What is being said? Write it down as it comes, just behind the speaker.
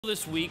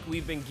This week,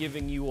 we've been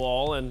giving you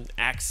all an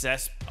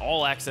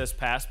all-access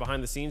pass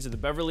behind the scenes of the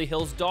Beverly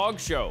Hills Dog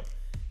Show.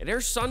 It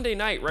airs Sunday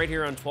night right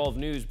here on 12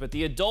 News, but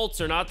the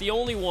adults are not the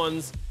only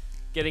ones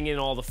getting in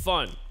all the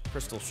fun.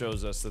 Crystal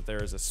shows us that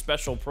there is a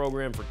special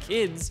program for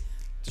kids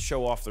to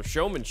show off their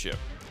showmanship.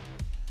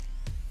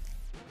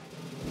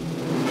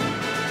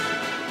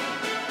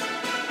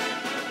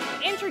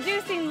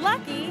 Introducing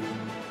Lucky,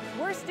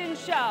 worst in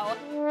show.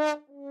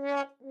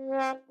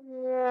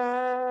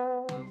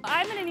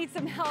 I'm gonna need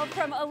some help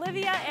from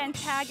Olivia and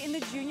Tag in the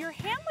Junior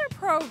Handler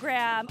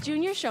program.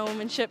 Junior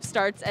showmanship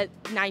starts at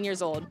 9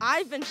 years old.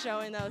 I've been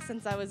showing though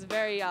since I was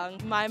very young.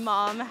 My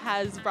mom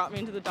has brought me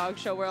into the dog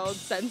show world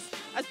since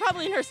I was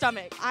probably in her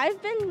stomach.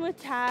 I've been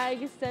with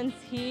Tag since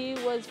he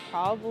was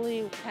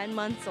probably 10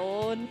 months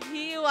old.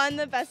 He won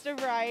the Best of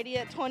Variety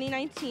at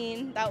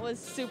 2019. That was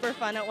super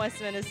fun at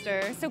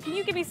Westminster. So can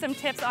you give me some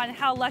tips on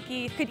how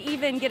Lucky could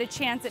even get a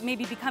chance at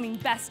maybe becoming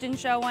best in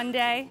show one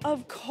day?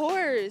 Of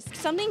course.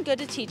 Something good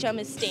to teach him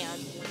is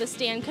stand. The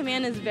stand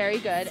command is very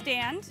good.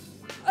 Stand?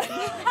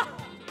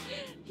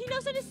 He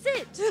knows how to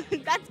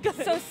sit. That's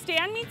good. So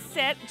stand means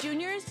sit.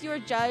 Juniors, you're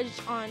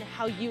judged on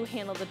how you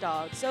handle the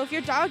dog. So if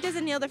your dog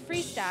doesn't nail the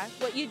free stack,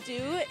 what you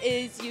do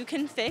is you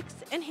can fix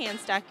and hand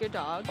stack your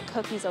dog.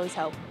 Cookies always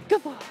help.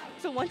 Good boy.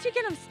 So once you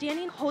get him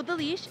standing, hold the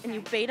leash and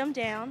you bait him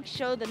down.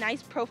 Show the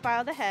nice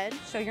profile of the head.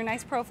 Show your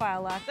nice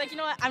profile, Luck. It's like, you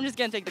know what? I'm just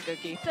gonna take the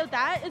cookie. So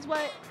that is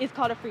what is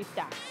called a free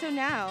stack. So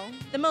now,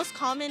 the most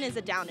common is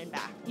a down and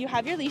back. You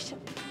have your leash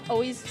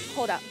always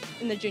hold up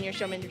in the junior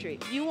showman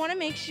retreat. You wanna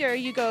make sure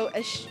you go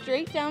as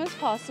straight down as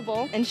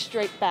possible and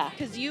straight back,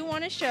 because you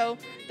wanna show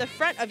the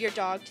front of your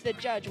dog to the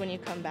judge when you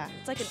come back.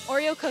 It's like an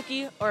Oreo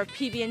cookie or a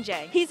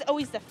PB&J. He's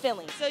always the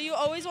filling. So you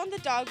always want the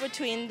dog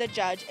between the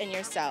judge and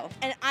yourself.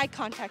 And eye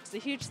contact's a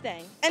huge thing.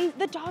 And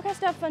the dog has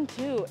to have fun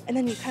too. And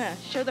then you kind of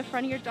show the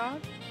front of your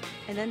dog,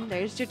 and then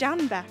there's your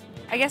down and back.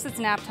 I guess it's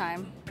nap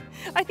time.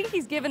 I think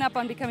he's given up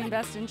on becoming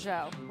best in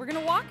show. We're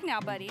gonna walk now,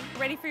 buddy.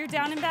 Ready for your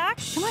down and back?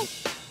 Come on.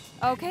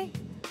 Okay.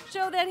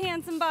 Show that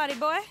handsome body,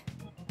 boy.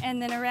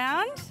 And then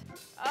around.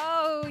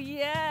 Oh,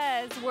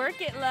 yes. Work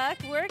it, Luck.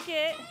 Work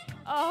it.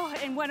 Oh,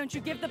 and why don't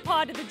you give the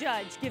paw to the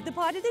judge? Give the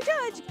paw to the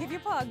judge. Give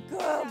your paw.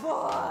 Good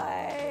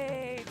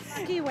boy.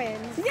 Lucky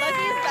wins. Yay!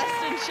 Lucky is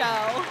best in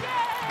show.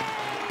 Yay!